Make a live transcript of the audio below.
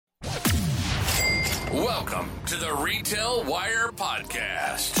Welcome to the Retail Wire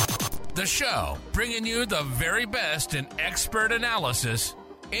Podcast, the show bringing you the very best in expert analysis,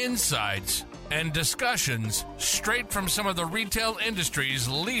 insights, and discussions straight from some of the retail industry's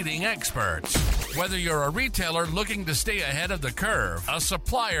leading experts. Whether you're a retailer looking to stay ahead of the curve, a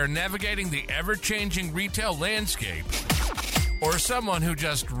supplier navigating the ever-changing retail landscape, or someone who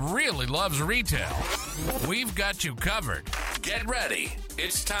just really loves retail, we've got you covered. Get ready.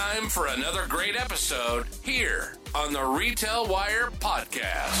 It's time for another great episode here on the Retail Wire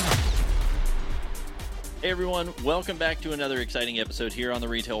Podcast. Hey everyone, welcome back to another exciting episode here on the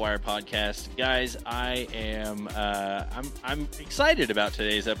Retail Wire Podcast. Guys, I am I'm excited about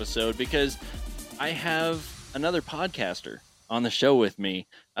today's episode because I have another podcaster on the show with me.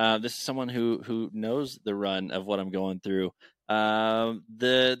 This is someone who knows the run of what I'm going through.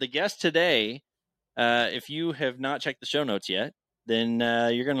 The guest today, if you have not checked the show notes yet, then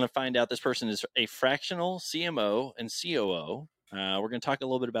you're going to find out this person is a fractional CMO and COO. We're going to talk a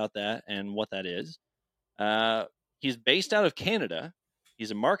little bit about that and what that is. He's based out of Canada.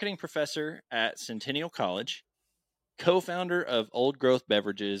 He's a marketing professor at Centennial College, co-founder of Old Growth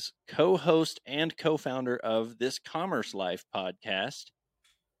Beverages, co-host and co-founder of This Commerce Life podcast.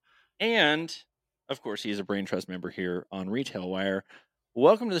 And, of course, he's a BRAINTRUST member here on Retail Wire.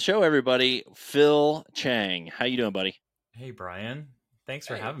 Welcome to the show, everybody. Phil Chang. How you doing, buddy? Hey, Brian. Thanks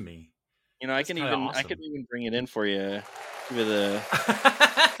for having me. You know, I could even bring it in for you. Give it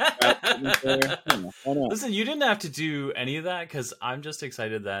Listen, you didn't have to do any of that because I'm just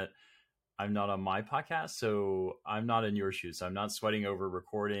excited that I'm not on my podcast, so I'm not in your shoes. I'm not sweating over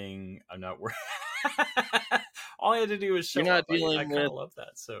recording. I'm not worried. All I had to do was show up. I kind of love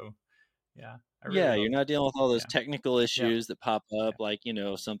that. So, yeah. You're not dealing with all those technical issues that pop up, like,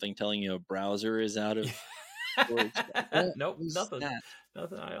 something telling you a browser is out of storage. Nope, nothing.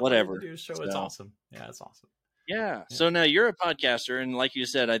 Whatever. All I had to do is show it's awesome. Yeah, it's awesome. Yeah. So now you're a podcaster, and like you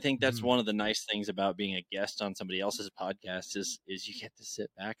said, I think that's one of the nice things about being a guest on somebody else's podcast is you get to sit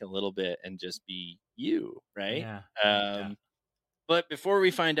back a little bit and just be you, right? Yeah. But before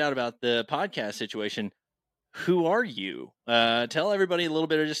we find out about the podcast situation, who are you? Tell everybody a little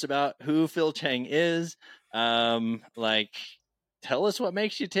bit just about who Phil Chang is. Tell us what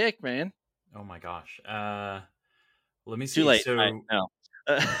makes you tick, man. Oh my gosh. Let me see. Too late. So, no.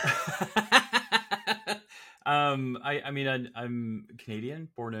 I'm Canadian,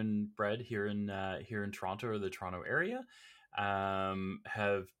 born and bred here in Toronto or the Toronto area. I'm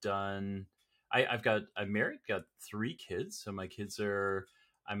married, got 3 kids. So my kids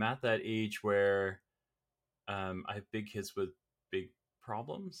I'm at that age where I have big kids with big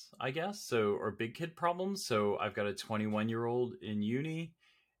problems, I guess. Or big kid problems. So I've got a 21-year-old in uni,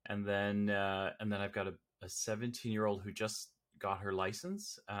 and then I've got a 17-year-old who just got her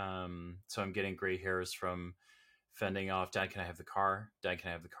license. So I'm getting gray hairs from fending off, Dad, can I have the car? Dad, can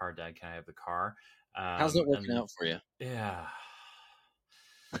I have the car? Dad, can I have the car? How's it working out for you? Yeah.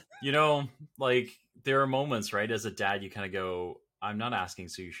 There are moments, right? As a dad, you kind of go, I'm not asking,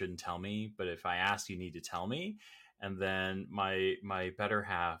 so you shouldn't tell me. But if I ask, you need to tell me. And then my better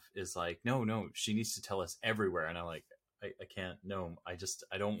half is like, no, she needs to tell us everywhere. And I'm like, I can't. No, I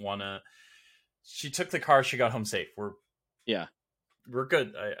don't want to. She took the car. She got home safe. We're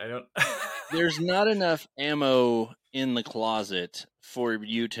good. I don't. There's not enough ammo in the closet for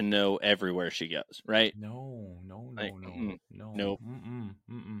you to know everywhere she goes, right? No. Nope.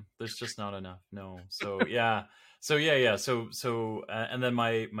 There's just not enough. No. So yeah. And then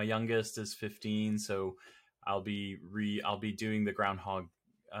my youngest is 15. So I'll be doing the Groundhog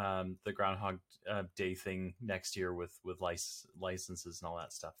Day thing next year with licenses and all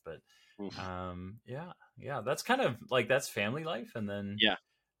that stuff. But that's kind of like, that's family life. And then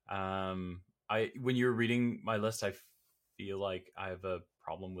when you're reading my list, I feel like I have a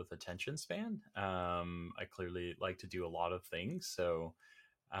problem with attention span. I clearly like to do a lot of things. So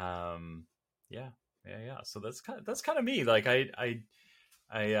so that's kind of me. Like I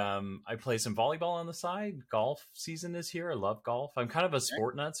play some volleyball on the side. Golf season is here. I love golf. I'm kind of a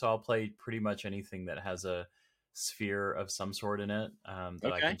sport nut, so I'll play pretty much anything that has a sphere of some sort in it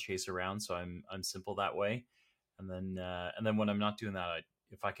that I can chase around. So I'm simple that way. And then when I'm not doing that,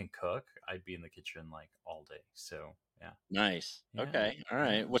 if I can cook, I'd be in the kitchen like all day. So yeah. Nice. Yeah. Okay. All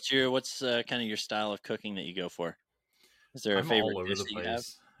right. What's kind of your style of cooking that you go for? Is there a favorite dish that you have?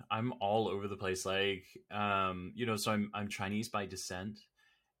 I'm all over the place. Like, so I'm Chinese by descent,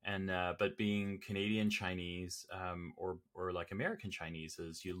 and but being Canadian Chinese, or like American Chinese,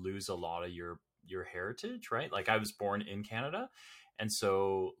 is you lose a lot of your heritage, right? Like, I was born in Canada, and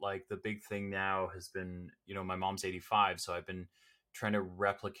so like the big thing now has been, my mom's 85, so I've been trying to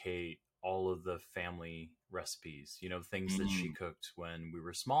replicate all of the family recipes, things that she Mm. cooked when we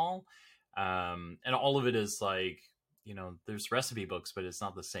were small. And all of it is like, there's recipe books, but it's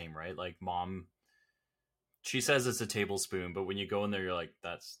not the same, right? Like mom, she says it's a tablespoon, but when you go in there, you're like,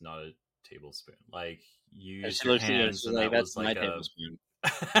 that's not a tablespoon. Like you And use she your looks at you and hands, she's and like, that "That's was my like a tablespoon."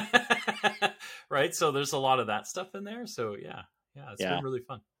 right. So there's a lot of that stuff in there. So yeah, it's Yeah. been really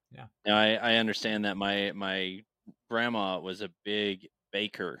fun. Yeah. Now, I understand that my grandma was a big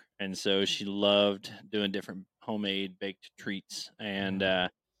baker, and so she loved doing different homemade baked treats. And Yeah.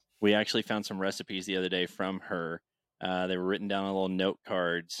 we actually found some recipes the other day from her. They were written down on little note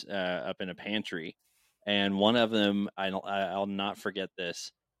cards up in a pantry, and one of them I'll not forget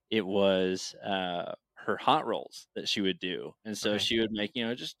this. It was her hot rolls that she would do, and so Okay. she would make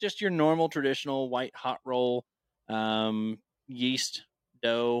just your normal traditional white hot roll, yeast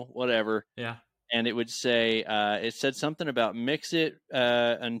dough, whatever, Yeah. and it would say it said something about mix it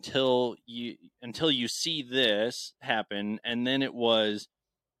until you see this happen, and then it was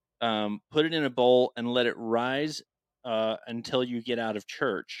put it in a bowl and let it rise until you get out of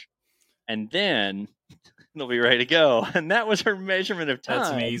church, and then it'll be ready to go. And that was her measurement of That's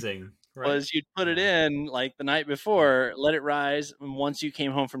time. amazing. Right. Was you'd put it Yeah. in like the night Yeah. before, let it rise, and once you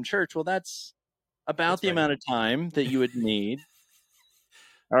came home from church, well, that's about It's the ready. amount of time that you would need.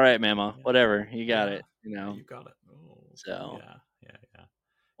 All right, Mama, Yeah. whatever, you got Yeah. it, Yeah. You got it. Oh, So, yeah. Yeah. Yeah.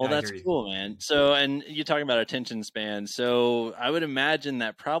 well, Yeah. I that's hear you. cool, man. So, and you're talking about attention span. So, I would imagine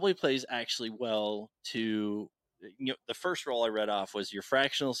that probably plays actually well to, the first role I read off was your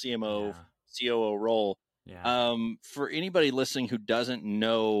fractional CMO, Yeah. COO role. Yeah. For anybody listening who doesn't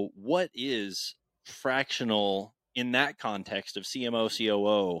know, what is fractional in that context of CMO,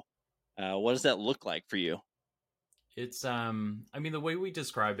 COO? What does that look like for you? It's I mean, the way we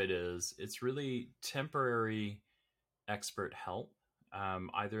describe it is it's really temporary expert help,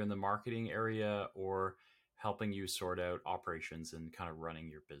 either in the marketing area or helping you sort out operations and kind of running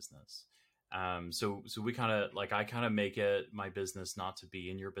your business. So we kind of like, I kind of make it my business not to be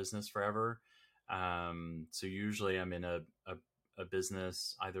in your business forever. So usually I'm in a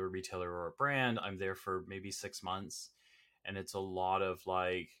business, either a retailer or a brand. I'm there for maybe 6 months, and it's a lot of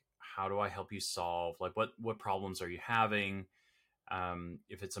like, how do I help you solve, like, what problems are you having?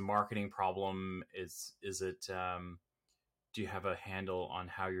 If it's a marketing problem, is it do you have a handle on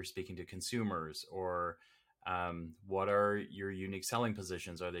how you're speaking to consumers, or what are your unique selling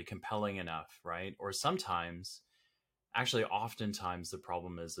positions? Are they compelling enough, right? Or sometimes, actually oftentimes, the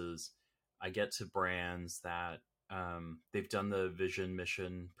problem is I get to brands that they've done the vision,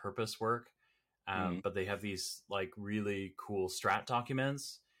 mission, purpose work, Mm, but they have these like really cool strat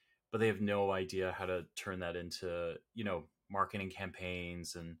documents, but they have no idea how to turn that into, marketing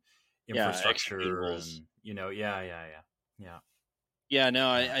campaigns and yeah, infrastructure, executables. and yeah. Yeah,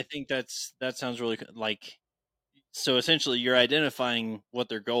 no, Yeah. I think that sounds really like, so essentially you're identifying what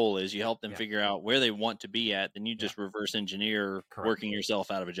their goal is. You help them Yeah. figure out where they want to be at, then you Yeah. just reverse engineer Correct. working yourself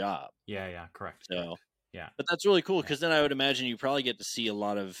out of a job. Yeah. Correct. So, Yeah. but that's really cool, Yeah. because then I would imagine you probably get to see a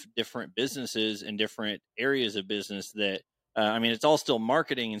lot of different businesses and different areas of business that, I mean, it's all still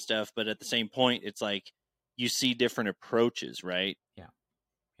marketing and stuff, but at the same point, it's like you see different approaches, right? Yeah.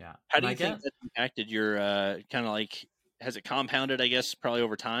 Yeah. How And do I you think get, that impacted your kind of like, has it compounded, I guess, probably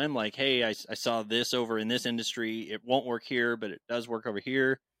over time? Like, hey, I saw this over in this industry. It won't work here, but it does work over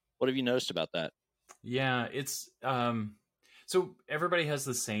here. What have you noticed about that? yeah, it's so everybody has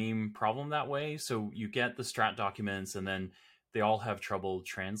the same problem that way. So you get the strat documents, and then they all have trouble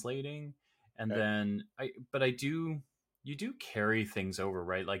translating. And Okay. then I do, you do carry things over,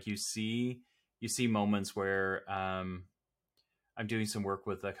 right? Like you see moments where I'm doing some work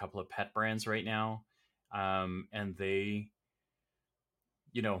with a couple of pet brands right now. And they,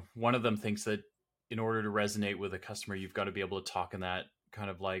 one of them thinks that in order to resonate with a customer, you've got to be able to talk in that kind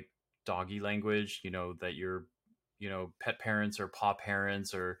of like doggy language, that you're, pet parents or paw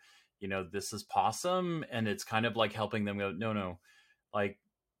parents, or, this is possum. And it's kind of like helping them go, no, like,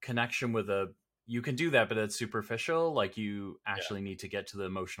 connection with you can do that, but it's superficial. Like, you Yeah. actually need to get to the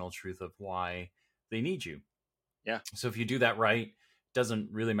emotional truth of why they need you. Yeah. So if you do that right,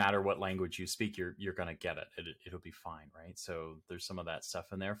 doesn't really matter what language you speak, you're gonna get it. It'll be fine, right? So there's some of that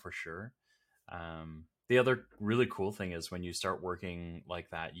stuff in there for sure. The other really cool thing is when you start working like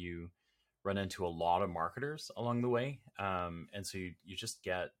that, you run into a lot of marketers along the way, and so you just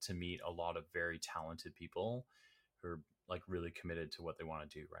get to meet a lot of very talented people who are like really committed to what they want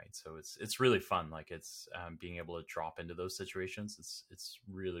to do, right? So it's really fun. Like, it's being able to drop into those situations. It's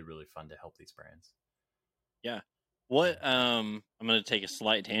really, really fun to help these brands. Yeah. What I'm going to take a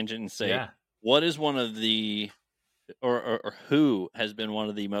slight tangent and say, Yeah. what is one of the or who has been one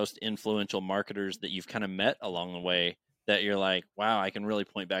of the most influential marketers that you've kind of met along the way that you're like, wow, I can really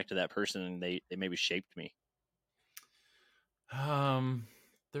point back to that person and they maybe shaped me? Um,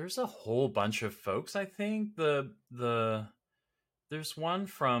 there's a whole bunch of folks. I think there's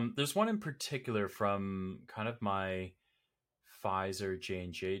one in particular from kind of my Pfizer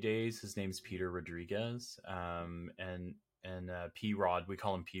J&J days. His name's Peter Rodriguez. And P Rod, we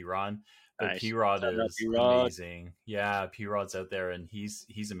call him P Rod, but P Nice. Rod Shout out is P-Rod. amazing. Yeah, P Rod's out there, and he's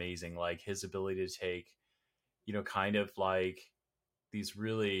amazing. Like his ability to take, kind of like these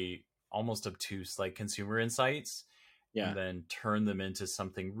really almost obtuse like consumer insights Yeah. and then turn them into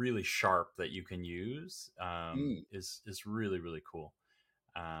something really sharp that you can use, Mm, is really really cool.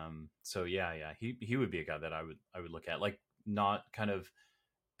 So yeah, he would be a guy that I would look at, like not kind of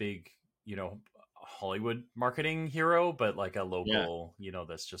big, Hollywood marketing hero, but like a yeah. local,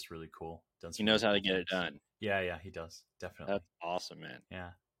 that's just really cool. Done He some knows really how to cool get it things. done. Yeah, he does definitely. That's awesome, man.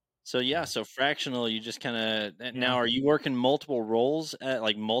 Yeah, So yeah, yeah, so fractional, you just kind of yeah, now are you working multiple roles at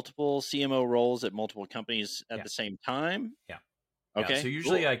like multiple CMO roles at multiple companies at yeah, the same time? yeah, yeah. So Okay,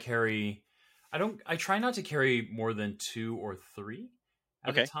 usually cool. I try not to carry more than two or three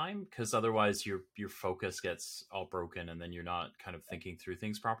at a Okay, time, because otherwise your focus gets all broken and then you're not kind of thinking through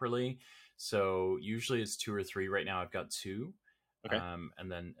things properly. So usually it's two or three. Right now I've got two, okay,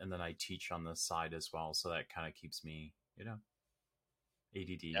 and then I teach on the side as well, so that kind of keeps me,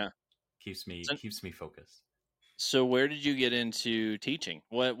 ADD, yeah. So, keeps me focused. so where did you get into teaching?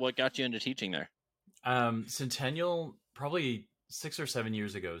 What got you into teaching there? Centennial, probably 6 or 7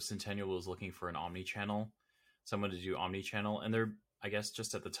 years ago, Centennial was looking for an omni-channel, someone to do omni-channel, and I guess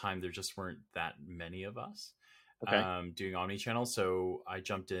just at the time there just weren't that many of us Okay, doing omni-channel, so I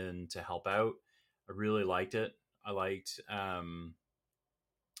jumped in to help out. I really liked it.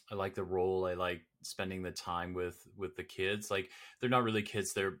 I like the role. I like spending the time with the kids. Like they're not really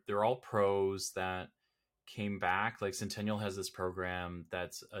kids. They're all pros that came back. Like Centennial has this program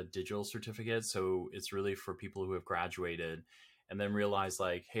that's a digital certificate, so it's really for people who have graduated and then realize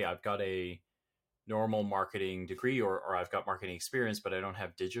like, hey, I've got a normal marketing degree, or I've got marketing experience, but I don't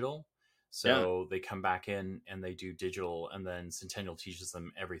have digital. yeah, So they come back in and they do digital, and then Centennial teaches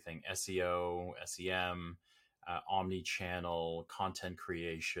them everything: SEO, SEM, omni-channel, content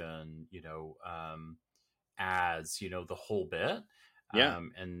creation, ads, the whole bit. yeah,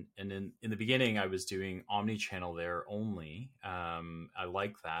 And in the beginning, I was doing omni-channel there only. I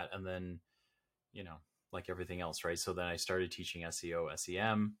like that, and then you know, like everything else, right? So then I started teaching SEO,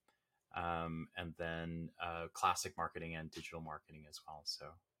 SEM, and then classic marketing and digital marketing as well.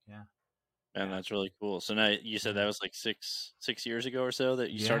 So yeah, and yeah, that's really cool. So now you said yeah, that was like six years ago or so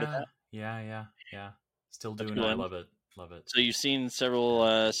that you started yeah, that. yeah. Still That's doing it. cool. I And love it. Love it. so you've seen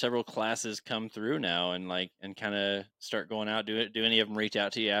Yeah. several classes come through now, and kind of start going out. Do any of them reach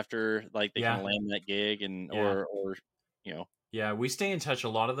out to you after like they kind Yeah. of land that gig, and Yeah. or you know Yeah, we stay in touch. A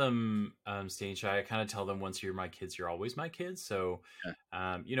lot of them stay in touch. I kind of tell them, once you're my kids, you're always my kids. So,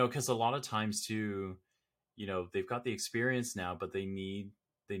 yeah, because a lot of times too, they've got the experience now, but they need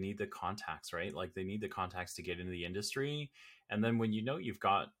the contacts, right? Like they need the contacts to get into the industry. And then when you've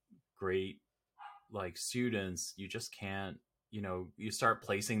got great like students, you just can't, you start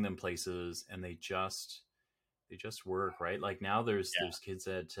placing them places, and they just work, right? Like now there's kids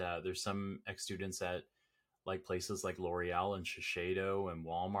at there's some ex students at like places like L'Oreal and Shiseido and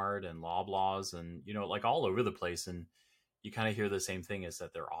Walmart and Loblaws, and like all over the place, and you kind of hear the same thing, is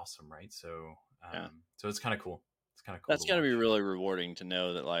that they're awesome, right? So yeah. so it's kind of cool. It's kind of cool That's to got to be watch. really rewarding to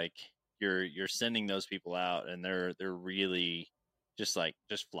know that like you're sending those people out, and they're really just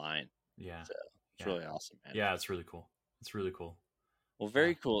flying. Yeah, So it's yeah, really awesome, man. yeah. It's really cool. It's really cool. Well, Yeah.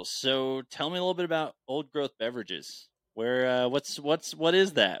 very cool. So tell me a little bit about Old Growth Beverages. Where what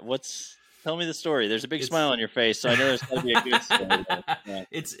is that? Tell me the story. There's a big smile It's on your face, so I know there's got to be a good story there. Yeah.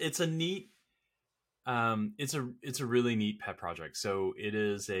 it's a neat it's a really neat pet project. So it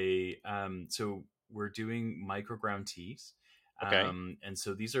is so we're doing microground teas. Okay. And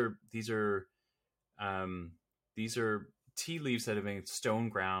so um these are tea leaves that have been stone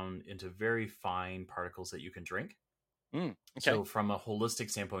ground into very fine particles that you can drink. Okay. So from a holistic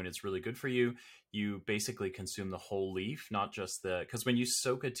standpoint, it's really good for you. You basically consume the whole leaf, not just because when you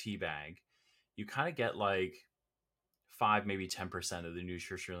soak a tea bag, you kind of get like 5, maybe 10% of the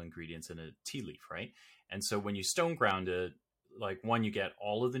nutritional ingredients in a tea leaf, right? And so when you stone ground it, like one, you get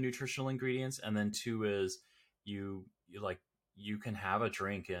all of the nutritional ingredients, and then two is you can have a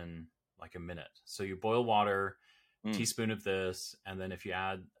drink in like a minute. So you boil water, Mm, teaspoon of this, and then if you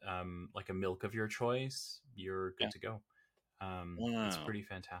add like a milk of your choice, you're yeah. good to go. It's Wow. pretty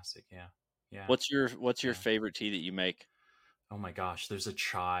fantastic. Yeah, Yeah. What's your Yeah. favorite tea that you make? Oh my gosh, there's a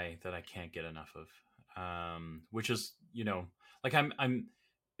chai that I can't get enough of. Which is, like I'm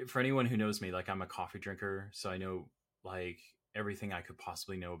for anyone who knows me, like I'm a coffee drinker, so I know like everything I could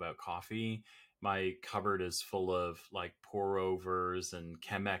possibly know about coffee. My cupboard is full of like pour overs and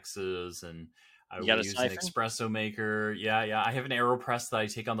Chemexes, and I You will got a use an siphon? espresso maker. Yeah, yeah. I have an AeroPress that I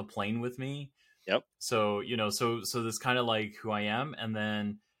take on the plane with me. Yep. So so this kind of like who I am. And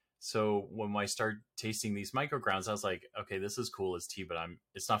then so when I start tasting these micro grounds, I was like, okay, this is cool as tea, but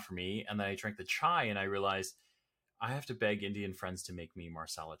it's not for me. And then I drank the chai and I realized I have to beg Indian friends to make me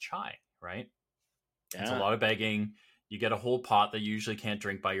marsala chai, right? It's a Yeah. lot of begging. You get a whole pot that you usually can't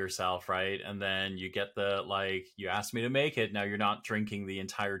drink by yourself, right? And then you get the like, you asked me to make it. Now you're not drinking the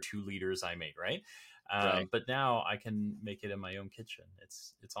entire 2 liters I made, right? Right. But now I can make it in my own kitchen.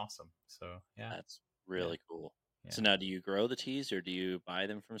 It's awesome. So yeah, That's yeah, really cool. So yeah. now, do you grow the teas or do you buy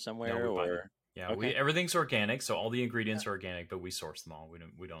them from No, somewhere? we buy them. Or Yeah, we okay, everything's organic, so all the ingredients are organic, but we source them all. We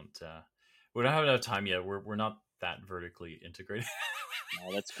don't have enough time yet. We're not that vertically integrated.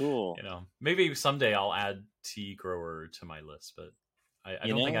 no, that's cool. Maybe someday I'll add tea grower to my list, but I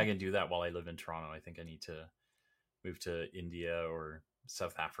You don't think I know, can do that while I live in Toronto. I think I need to move to India or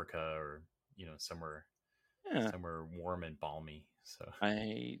South Africa or somewhere yeah, somewhere warm and balmy. So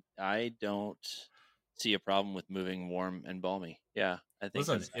I don't see a problem with moving warm and balmy. Yeah, I think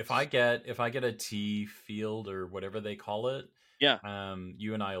that listen, sounds. if I get a tea field or whatever they call it, Yeah,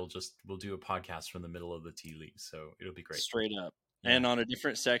 you and I we'll do a podcast from the middle of the tea leaves, so it'll be great. straight up. Yeah, And on a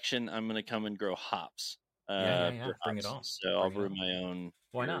different section, I'm gonna come and grow hops, yeah. pure Bring it hops. on. So I'll Bring it brew on. my own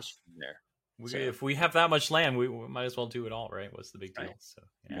Why not? beers from there. So If we have that much land, we might as well do it all, right? What's the big right, deal? So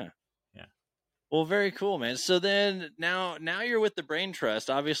yeah, yeah. yeah, Well, very cool, man. So then now you're with the Brain Trust.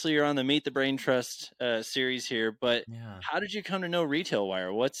 Obviously, you're on the Meet the Brain Trust series here. But yeah. how did you come to know Retail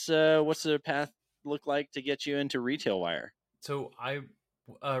Wire? What's the path look like to get you into Retail Wire? So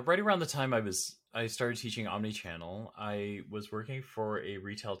right around the time I started teaching omnichannel, I was working for a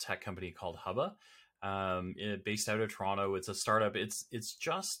retail tech company called Hubba, based out of Toronto. It's a startup. It's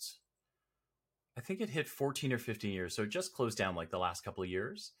just, I think it hit 14 or 15 years, so it just closed down like the last couple of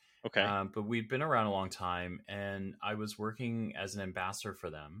years. Okay. But we've been around a long time, and I was working as an ambassador for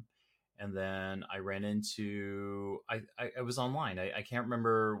them. And then I ran into, I was online. I can't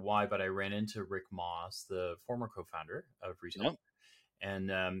remember why, but I ran into Rick Moss, the former co-founder of Retail, Yep.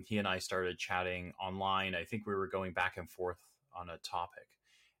 and he and I started chatting online. I think we were going back and forth on a topic,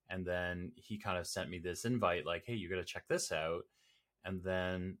 and then he kind of sent me this invite, like, "Hey, you got to check this out." And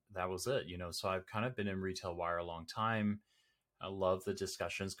then that was it, So I've kind of been in Retail Wire a long time. I love the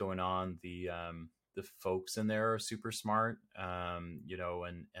discussions going on. The folks in there are super smart, and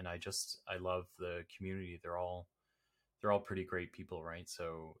I love the community. They're all pretty great people, right?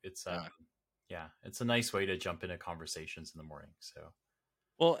 So it's Yeah. yeah, it's a nice way to jump into conversations in the morning. So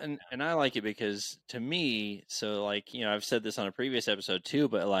Well, and I like it because to me, so like, I've said this on a previous episode too,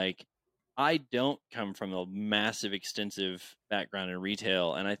 but like I don't come from a massive extensive background in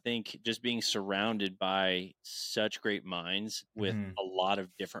retail, and I think just being surrounded by such great minds with hmm a lot of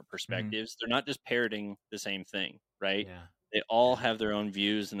different hmm perspectives, they're not just parroting the same thing, right? yeah, They all yeah, have their own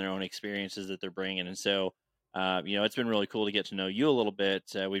views and their own experiences that they're bringing, and so it's been really cool to get to know you a little bit.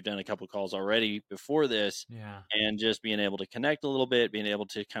 We've done a couple calls already before this, yeah, and just being able to connect a little bit, being able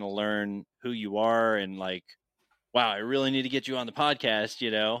to kind of learn who you are, and like, wow, I really need to get you on the podcast.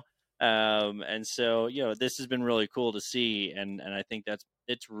 And so this has been really cool to see, and I think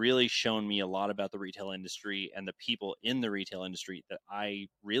it's really shown me a lot about the retail industry and the people in the retail industry that I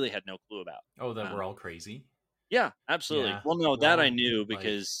really had no clue about. oh, that uh, we're all crazy. yeah, absolutely. Yeah, Well, no, we're that I all knew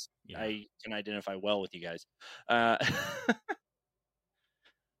like, because yeah, I can identify well with you guys. uh,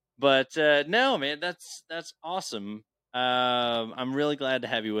 But no, man, that's awesome. I'm really glad to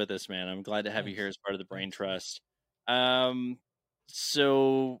have you with us, man. I'm glad to have you here thanks, as part of the Brain thanks. Trust. Um,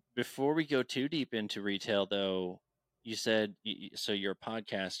 so before we go too deep into retail, though, you said so you're a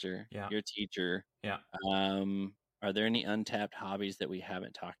podcaster, Yeah, you're a teacher. yeah. Are there any untapped hobbies that we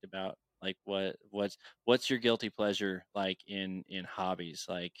haven't talked about? Like what's your guilty pleasure like in hobbies?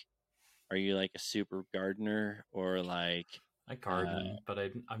 Like, are you like a super gardener or like I uh, garden, but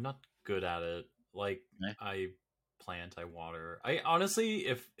I'm not good at it. Like eh, I plant, I water. I honestly,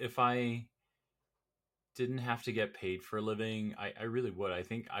 if I didn't have to get paid for a living, I really would. I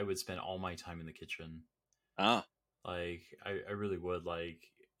think I would spend all my time in the kitchen. ah, Like I really would,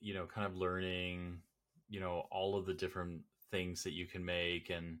 like, kind of learning, all of the different things that you can make.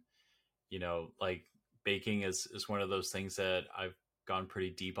 And, like baking is one of those things that I've gone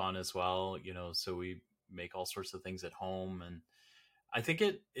pretty deep on as well, so we make all sorts of things at home. And I think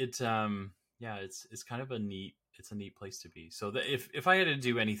yeah, it's kind of it's a neat place to be. So if I had to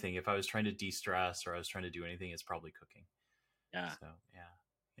do anything, if I was trying to de-stress or I was trying to do anything, it's probably cooking. Yeah, So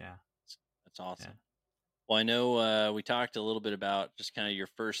yeah, that's awesome. yeah. Well, I know we talked a little bit about just kind of your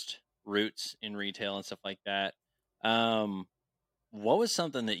first roots in retail and stuff like that. Um, what was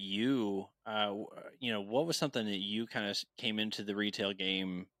something that what was something that you kind of came into the retail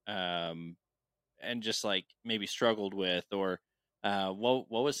game and just like maybe struggled with, or what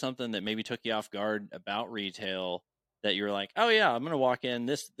was something that maybe took you off guard about retail that you were like, oh yeah, I'm gonna walk in,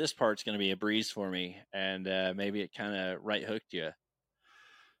 this part's gonna be a breeze for me, and maybe it kind of right hooked you.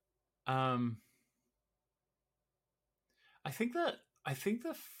 Um, I think that I think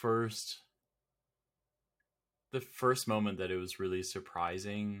the first moment that it was really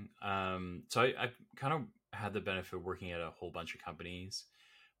surprising. So I kind of had the benefit of working at a whole bunch of companies,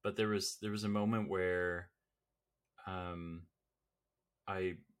 but there was a moment where um,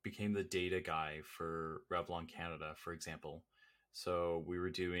 I became the data guy for Revlon Canada, for example. So we were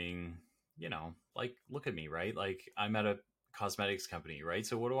doing, like, look at me, right? Like, I'm at a cosmetics company, right?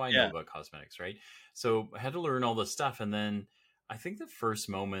 So what do I know Yeah, about cosmetics, right? So I had to learn all this stuff. And then I think the first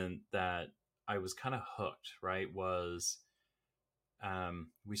moment that I was kind of hooked, right, was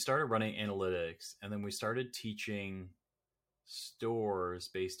we started running analytics, and then we started teaching stores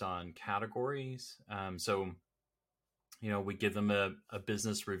based on categories. So we give them a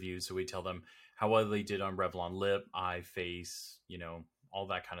business review. So we tell them how well they did on Revlon lip, eye, face, all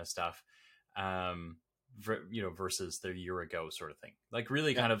that kind of stuff. Versus their year ago sort of thing. Like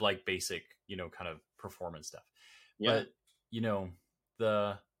really yeah, kind of like basic, kind of performance stuff. yeah, But,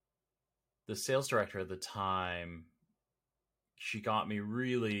 the sales director at the time, she got me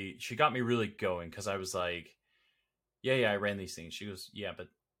really going, because I was like, yeah, I ran these things. She goes, yeah, but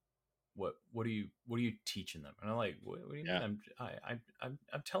what are you teaching them? And I'm like, what do you yeah. mean?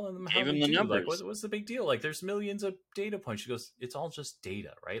 I'm telling them how Gave they him the do. Like, numbers. what's the big deal? Like, there's millions of data points. She goes, it's all just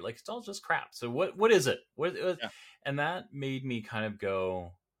data, right? Like, it's all just crap. So what is it? What? Yeah, And that made me kind of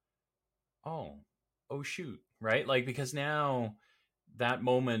go, oh, oh shoot, right? Like, because now that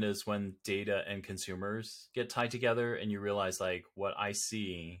moment is when data and consumers get tied together, and you realize like what I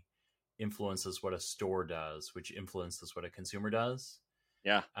see influences what a store does, which influences what a consumer does.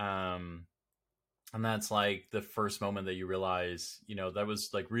 yeah, Um, and that's like the first moment that you realize, that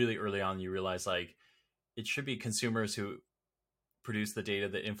was like really early on. You realize like it should be consumers who produce the data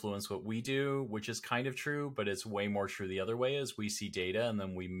that influence what we do, which is kind of true, but it's way more true the other way, is we see data and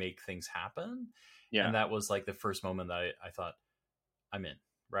then we make things happen. yeah, And that was like the first moment that I thought, I'm in,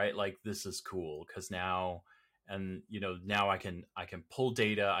 right? Like, this is cool, because now, and now I can pull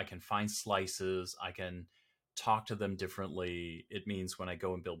data, I can find slices, I can talk to them differently. It means when I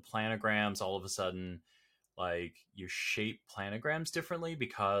go and build planograms, all of a sudden, like, you shape planograms differently,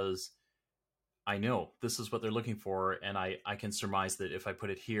 because I know this is what they're looking for, and I can surmise that if I put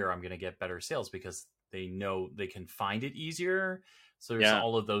it here, I'm going to get better sales, because they know they can find it easier. So there's yeah.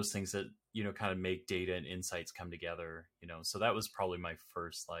 all of those things that kind of make data and insights come together. So that was probably my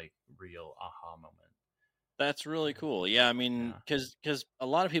first like real aha moment. That's really cool. Yeah, I mean, Yeah, because a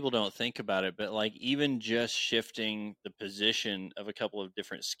lot of people don't think about it, but like even just shifting the position of a couple of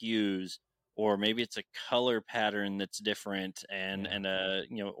different SKUs, or maybe it's a color pattern that's different, and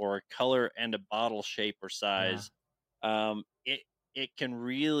yeah, or a color and a bottle shape or yeah, size, it can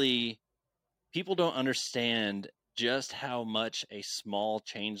really, people don't understand just how much a small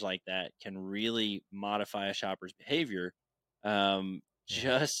change like that can really modify a shopper's behavior. Um,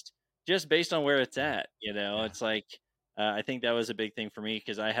 yeah, just based on where it's yeah, at, yeah, it's like I think that was a big thing for me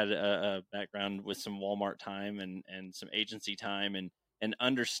because I had a background with some Walmart time and some agency time, and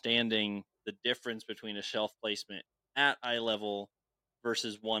understanding the difference between a shelf placement at eye level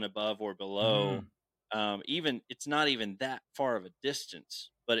versus one above or below. hmm Even it's not even that far of a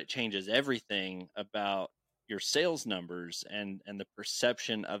distance, but it changes everything about your sales numbers and the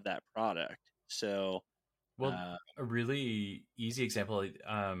perception of that product. So, Well, uh, a really easy example.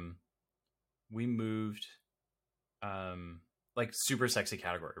 We moved, like, super sexy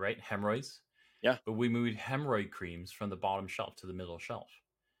category, right? Hemorrhoids. yeah, But we moved hemorrhoid creams from the bottom shelf to the middle shelf.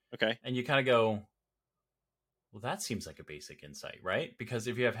 okay, And you kind of go, well, that seems like a basic insight, right? Because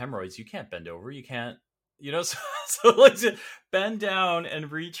if you have hemorrhoids, you can't bend over. You can't, so like, to bend down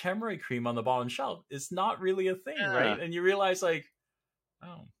and reach hemorrhoid cream on the bottom shelf is not really a thing, yeah, right? And you realize, like,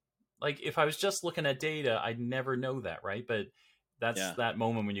 oh, like, if I was just looking at data, I'd never know that, right? But that's yeah, that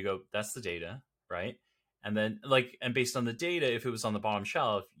moment when you go, that's the data, right? And then, like, and based on the data, if it was on the bottom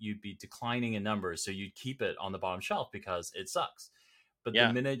shelf, you'd be declining in numbers. So you'd keep it on the bottom shelf because it sucks. But the yeah,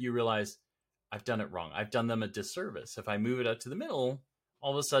 minute you realize, I've done it wrong, I've done them a disservice. If I move it up to the middle,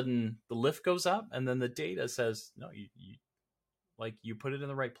 all of a sudden the lift goes up, and then the data says, no, you like you put it in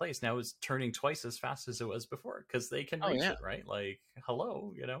the right place. Now it's turning twice as fast as it was before because they can Oh reach yeah. it, right? Like,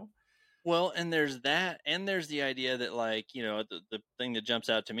 hello, Well, and there's that, and there's the idea that, like, the thing that jumps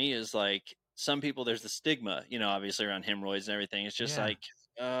out to me is like some people, there's the stigma, obviously around hemorrhoids and everything. It's just Yeah, like,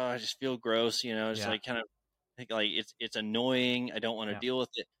 oh, I just feel gross, it's yeah, like kind of like it's annoying. I don't want to yeah. deal with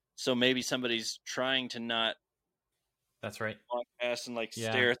it. So maybe somebody's trying to not That's right. walk past and like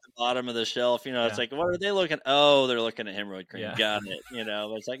Yeah, stare at the bottom of the shelf. It's yeah, like, what are they looking? Oh, they're looking at hemorrhoid cream. yeah, Got it.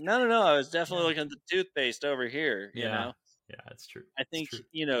 It's like, no, no, no. I was definitely yeah, looking at the toothpaste over here. yeah, yeah. It's true. I It's think true.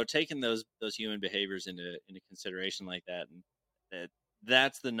 taking those human behaviors into consideration like that, and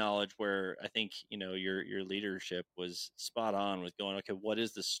that's the knowledge where I think your leadership was spot on with going, okay, what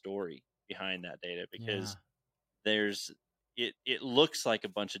is the story behind that data? Yeah, Because there's it looks like a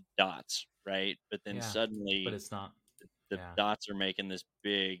bunch of dots, right? But then yeah. But suddenly it's not. the Yeah, dots are making this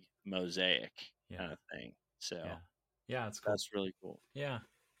big mosaic yeah, kind of thing. yeah, So yeah. It's cool. that's really cool. Yeah,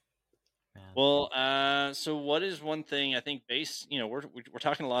 man. Well, so what is one thing I think we're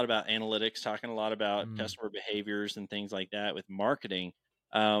talking a lot about analytics, talking a lot about Mm. customer behaviors and things like that with marketing.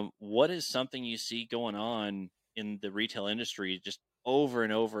 What is something you see going on in the retail industry just over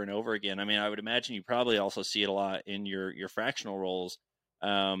and over and over again? I mean, I would imagine you probably also see it a lot in your fractional roles.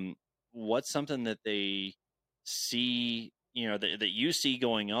 What's something that they see, that you see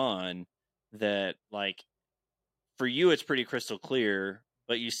going on that, like, for you it's pretty crystal clear,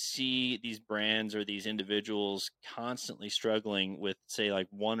 but you see these brands or these individuals constantly struggling with, say, like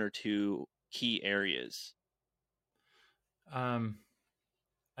one or two key areas? Um,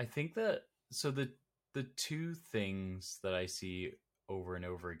 I think that so the two things that I see over and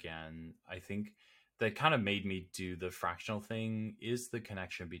over again, I think that kind of made me do the fractional thing is the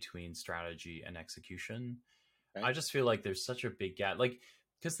connection between strategy and execution. Okay. I just feel like there's such a big gap, like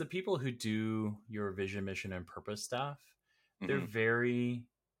because the people who do your vision, mission, and purpose stuff, they're Hmm. very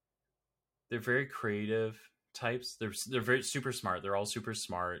they're very creative types. They're very super smart. They're all super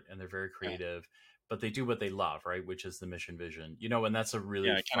smart and they're very Yeah, creative, but they do what they love, right? Which is the mission vision. And that's a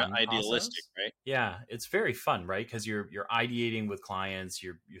really yeah, kind of fun idealistic, process. right? Yeah, it's very fun, right? Because you're ideating with clients,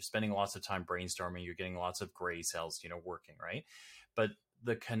 you're spending lots of time brainstorming, you're getting lots of gray cells, working, right? But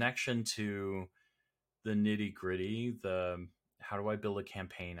the connection to the nitty gritty, the how do I build a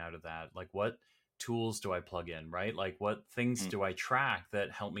campaign out of that? Like what tools do I plug in, right? Like what things Mhm. do I track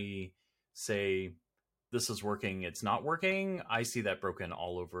that help me say this is working, it's not working? I see that broken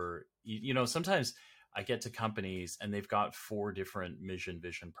all over. Sometimes I get to companies and they've got 4 different mission,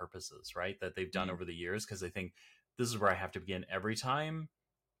 vision, purposes, right? That they've done Mhm. over the years because they think this is where I have to begin every time.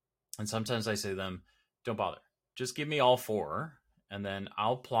 And sometimes I say to them, don't bother. Just give me all 4 and then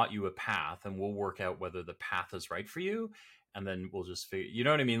I'll plot you a path and we'll work out whether the path is right for you. And then we'll just figure, you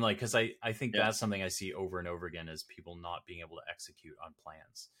know what I mean? Like, cause I think Yeah, that's something I see over and over again is people not being able to execute on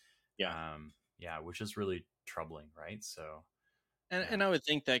plans. yeah. Yeah, which is really troubling. Right. So yeah. And I would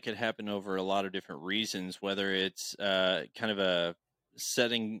think that could happen over a lot of different reasons, whether it's kind of a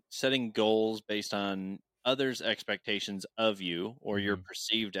setting goals based on others' expectations of you or your Mm-hmm.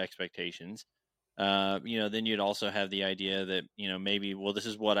 perceived expectations. Then you'd also have the idea that, maybe, well, this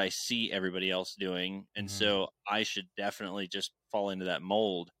is what I see everybody else doing, and Mm-hmm. so I should definitely just fall into that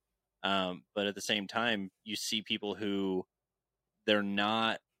mold. But at the same time, you see people who they're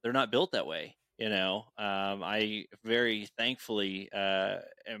not built that way. I very thankfully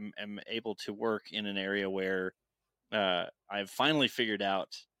am able to work in an area where I've finally figured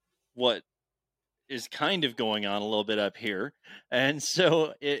out what is kind of going on a little bit up here. And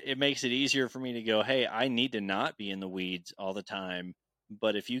so it makes it easier for me to go, hey, I need to not be in the weeds all the time.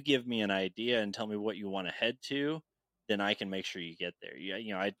 But if you give me an idea and tell me what you want to head to, then I can make sure you get there.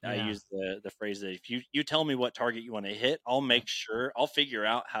 Yeah, I Yeah. use the phrase that if you tell me what target you want to hit, I'll Yeah. make sure I'll figure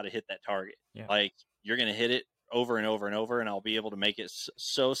out how to hit that target. Yeah. Like, you're going to hit it over and over and over, and I'll be able to make it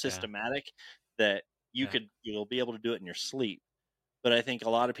so Yeah. systematic that Yeah. you'll be able to do it in your sleep. But I think a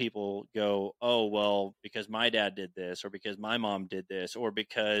lot of people go, oh, well, because my dad did this, or because my mom did this, or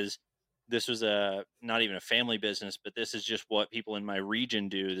because this was not even a family business, but this is just what people in my region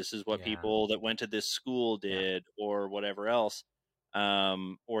do. This is what Yeah. people that went to this school Yeah. did, or whatever else.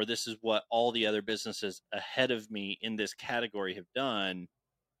 Or this is what all the other businesses ahead of me in this category have done.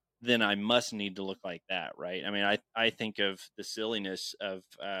 Then I must need to look like that, right? I mean, I think of the silliness of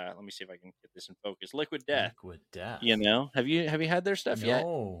let me see if I can get this in focus. Liquid Death. Liquid death. Have you had their stuff yet?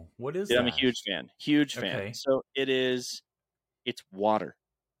 No. What is Dude, I'm a that? huge fan. Huge fan. Okay. So it's water.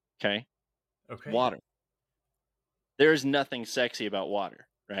 Okay. It's Okay. water. There is nothing sexy about water,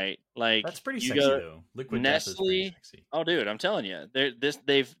 right? Like That's pretty you sexy go though. Liquid death is pretty Nestle. sexy. Oh, dude, I'm telling you,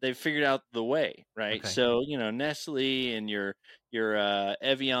 they've figured out the way, right? Okay. So Nestle and your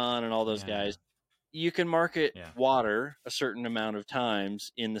Evian and all those Yeah. guys, you can market Yeah. water a certain amount of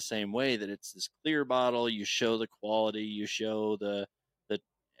times in the same way that it's this clear bottle. You show the quality, you show the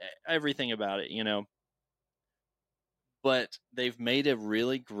everything about it, but they've made a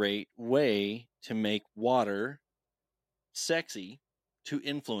really great way to make water sexy to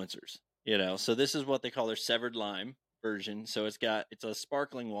influencers. So this is what they call their severed lime version. So it's a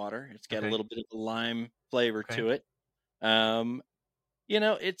sparkling water. It's got a Okay. little bit of a lime flavor Okay. to it.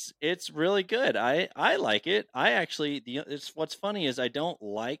 It's really good. I like it. I actually it's what's funny is I don't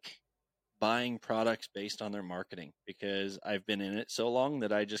like buying products based on their marketing because I've been in it so long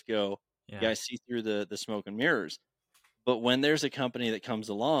that I just go, Yeah. yeah, I see through the smoke and mirrors. But when there's a company that comes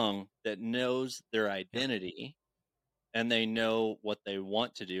along that knows their Yeah. identity and they know what they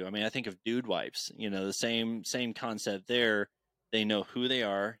want to do. I mean, I think of Dude Wipes, the same concept there. They know who they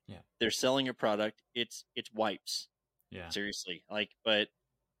are. Yeah. They're selling a product. It's wipes. Yeah. Seriously. But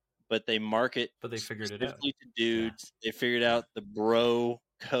they market But they figured it out. specifically to Yeah. dudes. They figured Yeah. out the bro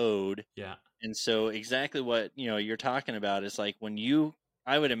code. Yeah. And so exactly what, you're talking about is like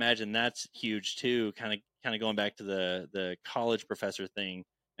I would imagine that's huge too, kind of going back to the college professor thing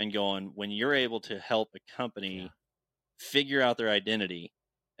and going, when you're able to help a Yeah. company figure out their identity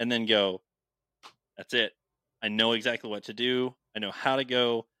and then go, that's it. I know exactly what to do. I know how to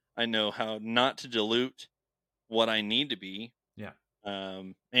go. I know how not to dilute what I need to be. Yeah.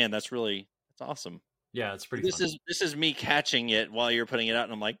 Man, that's awesome. Yeah. It's pretty This fun. is me catching it while you're putting it out,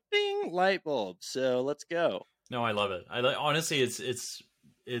 and I'm like, ding, light bulb. So let's go. No, I love it. Honestly, it's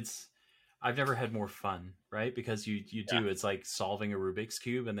I've never had more fun, right? Because you Yeah. do, it's like solving a Rubik's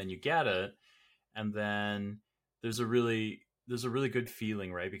cube and then you get it, and then there's a really good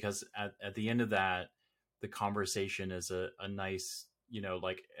feeling, right? Because at the end of that, the conversation is a nice,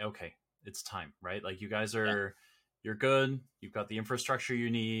 like, okay, it's time, right? Like you guys Yeah. are, you're good, you've got the infrastructure you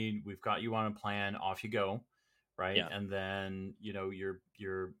need, we've got you on a plan, off you go, right? Yeah. And then your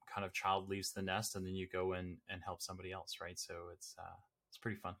kind of child leaves the nest, and then you go and help somebody else, right? So it's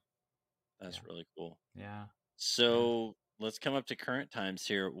pretty fun. That's Yeah. really cool. Yeah. So let's come up to current times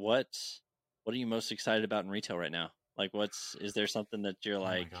here. What are you most excited about in retail right now? Like, is there something that you're Oh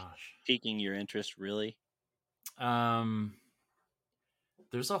my like gosh. piquing your interest really?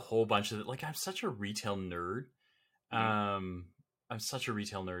 There's a whole bunch of, like, I'm such a retail nerd. Mhm. I'm such a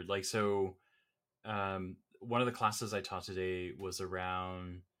retail nerd. Like, so one of the classes I taught today was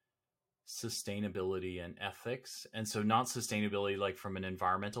around sustainability and ethics. And so not sustainability like from an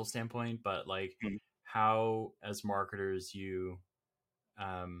environmental standpoint, but like Mhm. how as marketers you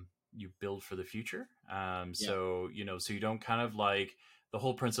build for the future. Yeah. So, so you don't kind of like the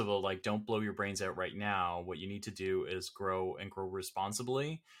whole principle, like don't blow your brains out right now. What you need to do is grow and grow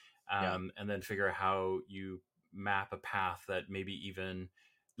responsibly. Yeah. And then figure out how you map a path that maybe even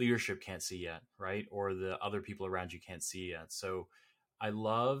leadership can't see yet, right? Or the other people around you can't see yet. So I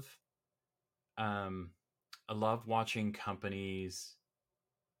love um, I love watching companies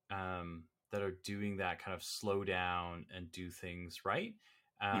that are doing that kind of slow down and do things right.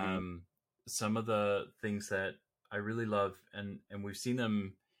 Mhm. Um, some of the things that I really love, and we've seen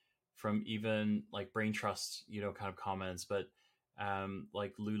them from even like BrainTrust, kind of comments, but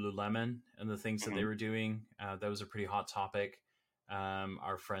like Lululemon and the things that they Mhm. were doing, that was a pretty hot topic.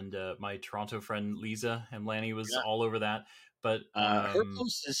 Our friend, my Toronto friend Lisa and Lanny was Yeah. all over that. But Her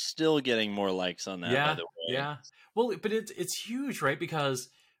post is still getting more likes on that, by yeah, the way. yeah. Well, but it's huge, right? Because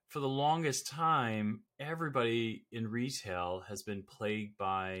for the longest time, everybody in retail has been plagued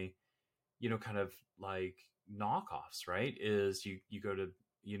by, kind of like knockoffs, right? Is you go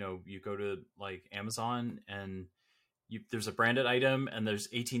to like Amazon, and there's a branded item and there's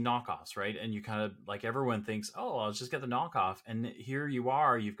 18 knockoffs, right? And you kind of like, everyone thinks, oh, I'll just get the knockoff, and here you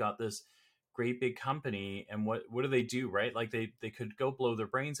are, you've got this great big company, and what do they do, right? Like they could go blow their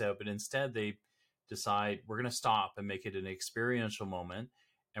brains out, but instead they decide, we're going to stop and make it an experiential moment,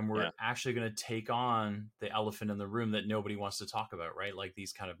 and we're Yeah. actually going to take on the elephant in the room that nobody wants to talk about, right? Like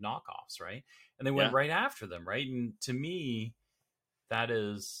these kind of knockoffs, right? And they went Yeah. right after them, right? And to me, that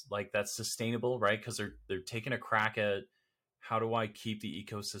is like, that's sustainable, right? Because they're taking a crack at, how do I keep the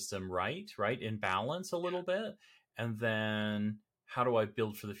ecosystem right in balance a little bit, and then how do I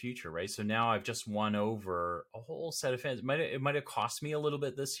build for the future, right? So now I've just won over a whole set of fans. It might have cost me a little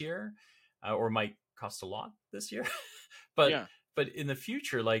bit this year, or might cost a lot this year, but Yeah. but in the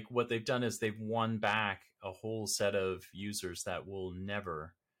future, like what they've done is they've won back a whole set of users that will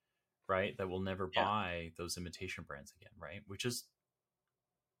never, right, that will never Yeah. buy those imitation brands again, right? Which is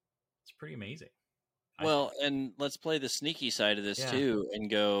It's pretty amazing, I think. Well, and let's play the sneaky side of this Yeah. too and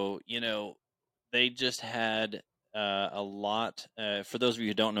go, they just had a lot. For those of you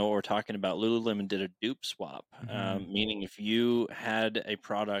who don't know what we're talking about, Lululemon did a dupe swap, meaning if you had a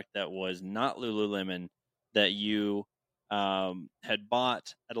product that was not Lululemon that you had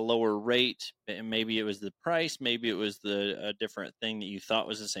bought at a lower rate, and maybe it was the price, maybe it was a different thing that you thought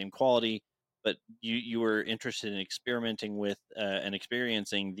was the same quality, but you were interested in experimenting with and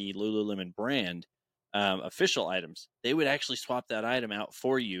experiencing the Lululemon brand official items, they would actually swap that item out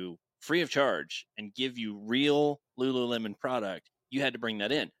for you free of charge and give you real Lululemon product. You had to bring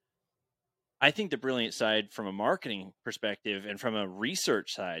that in. I think the brilliant side from a marketing perspective and from a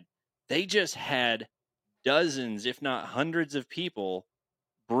research side, they just had dozens, if not hundreds of people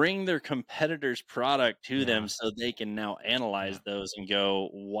bring their competitors' product to them so they can now analyze those and go,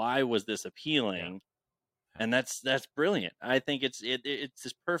 why was this appealing? And that's brilliant. I think it's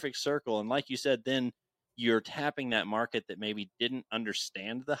this perfect circle. And like you said, then you're tapping that market that maybe didn't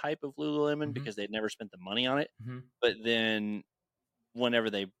understand the hype of Lululemon because they'd never spent the money on it. But then whenever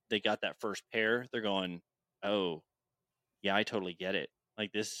they got that first pair, they're going, oh, yeah, I totally get it.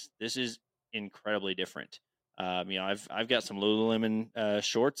 Like this is incredibly different. I've got some Lululemon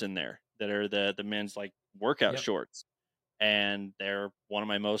shorts in there that are the men's like workout shorts. And they're one of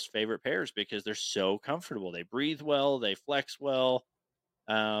my most favorite pairs because they're so comfortable. They breathe well, they flex well.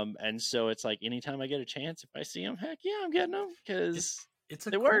 And so it's like anytime I get a chance, if I see them, heck yeah, I'm getting them because it's a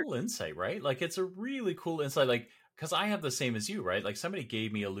they cool work. insight, right? Like it's a really cool insight. Like, because I have the same as you, right? Like somebody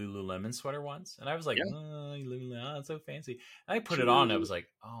gave me a Lululemon sweater once, and I was like, "Oh, Lululemon, it's so fancy." And I put it on, and I was like,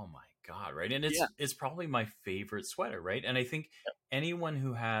 "Oh my god!" Right? And it's probably my favorite sweater, right? And I think anyone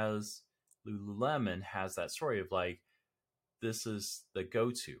who has Lululemon has that story of like, this is the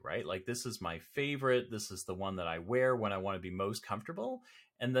go-to, right? Like this is my favorite. This is the one that I wear when I want to be most comfortable.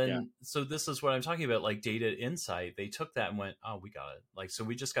 And then, so this is what I'm talking about, like data insight. They took that and went, oh, we got it. Like, so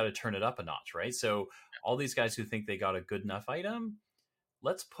we just got to turn it up a notch, right? So all these guys who think they got a good enough item,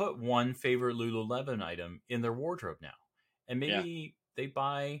 let's put one favorite Lululemon item in their wardrobe now. And maybe they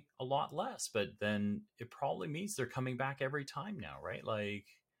buy a lot less, but then it probably means they're coming back every time now, right? Like,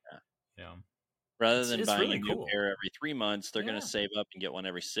 you know. Rather than buying really a new cool. pair every 3 months, they're going to save up and get one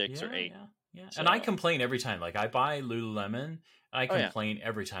every 6 or 8. Yeah. So, and I complain every time. Like I buy Lululemon, and I complain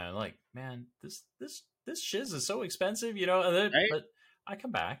every time. I'm like, man, this shiz is so expensive, you know. And then, but I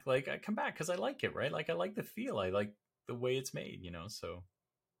come back. Like I come back because I like it, right? Like I like the feel. I like the way it's made, you know. So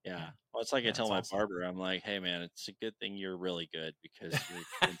well, it's like I tell my barber, I'm like, hey man, it's a good thing you're really good because you're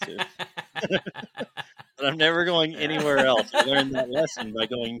expensive. But I'm never going anywhere else. I learned that lesson by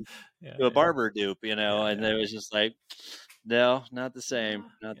going to a barber dupe, you know, and it was just like, no, not the same,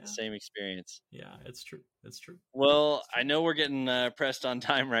 the same experience. Yeah, it's true. It's true. Well, I know we're getting pressed on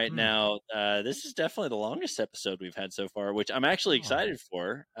time right now. This is definitely the longest episode we've had so far, which I'm actually excited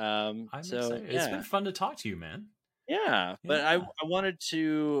for. I'm excited. It's been fun to talk to you, man. Yeah, but I wanted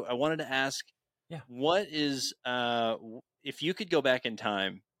to ask, what is if you could go back in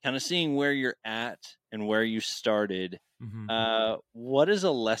time, kind of seeing where you're at and where you started, what is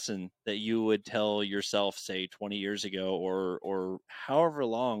a lesson that you would tell yourself, say 20 years ago or however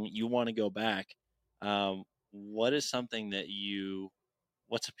long you want to go back? What is something that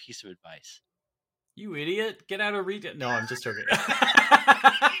what's a piece of advice? You idiot, get out of retail. No, I'm just joking.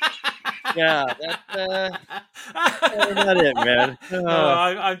 Yeah, that's not it, man. No,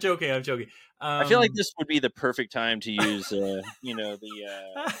 I'm joking. I feel like this would be the perfect time to use, the.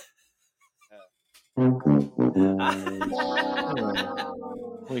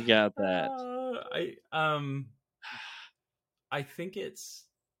 We got that. I think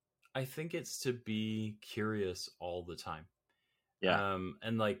it's to be curious all the time.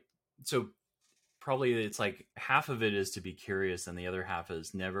 And like, so probably it's like half of it is to be curious and the other half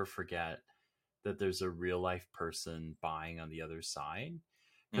is never forget that there's a real life person buying on the other side.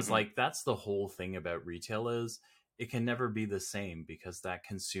 Because like that's the whole thing about retail is it can never be the same because that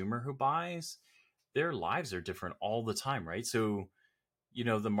consumer who buys, their lives are different all the time, right? So, you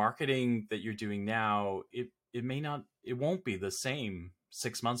know, the marketing that you're doing now, it won't be the same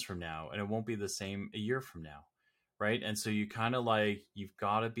 6 months from now, and it won't be the same a year from now, right? And so you kind of like, you've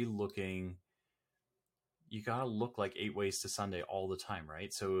got to be looking, you got to look like 8 Ways to Sunday all the time,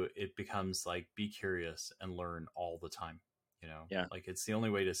 right? So it becomes like, be curious and learn all the time, you know? Like it's the only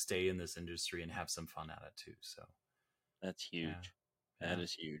way to stay in this industry and have some fun at it too. So that's huge. That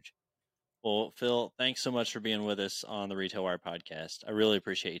is huge. Well, Phil, thanks so much for being with us on the Retail Wire podcast. I really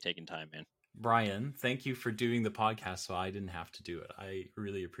appreciate you taking time, man. Brian, thank you for doing the podcast so I didn't have to do it. I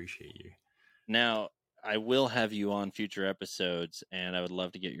really appreciate you. Now, I will have you on future episodes, and I would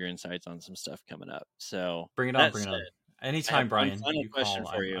love to get your insights on some stuff coming up. So bring it on. Anytime, Brian. Final question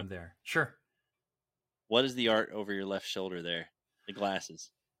for you. I'm there. Sure. What is the art over your left shoulder there? The glasses.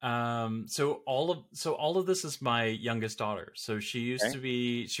 So all of this is my youngest daughter. So she used to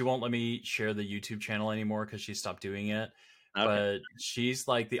be. She won't let me share the YouTube channel anymore because she stopped doing it. Okay. But she's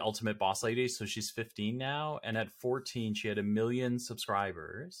like the ultimate boss lady. So she's 15 now, and at 14, she had 1 million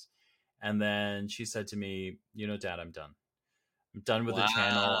subscribers. And then she said to me, Dad, I'm done. I'm done with the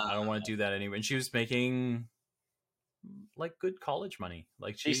channel. I don't want to do that anymore. And she was making like good college money.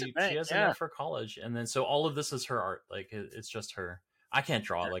 Like she has enough for college. And then, so all of this is her art. Like it's just her. I can't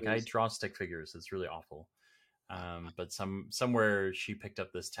draw. I draw stick figures. It's really awful. But somewhere she picked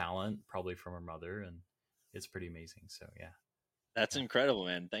up this talent, probably from her mother, and it's pretty amazing. So yeah. That's incredible,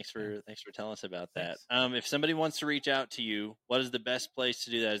 man. Thanks for telling us about that. If somebody wants to reach out to you, what is the best place to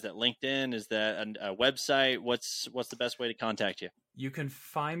do that? Is that LinkedIn? Is that a website? What's the best way to contact you? You can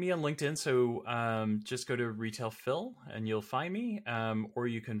find me on LinkedIn. So just go to Retail Phil and you'll find me. Or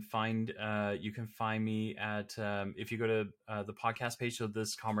you can find me at if you go to the podcast page, so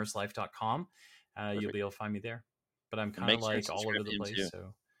thiscommercelife.com, you'll be able to find me there. But I'm kind of like all over the place.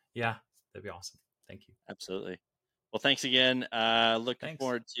 So yeah, that'd be awesome. Thank you. Absolutely. Well, thanks again. Looking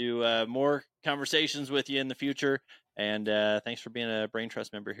forward to more conversations with you in the future. And thanks for being a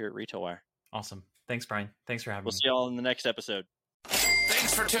BrainTrust member here at Retail Wire. Awesome. Thanks, Brian. Thanks for having me. We'll see you all in the next episode.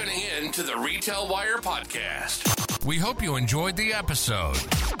 Thanks for tuning in to the Retail Wire podcast. We hope you enjoyed the episode.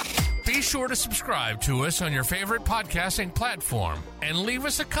 Be sure to subscribe to us on your favorite podcasting platform and leave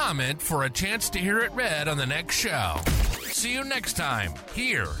us a comment for a chance to hear it read on the next show. See you next time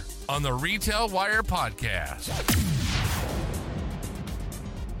here on the Retail Wire podcast.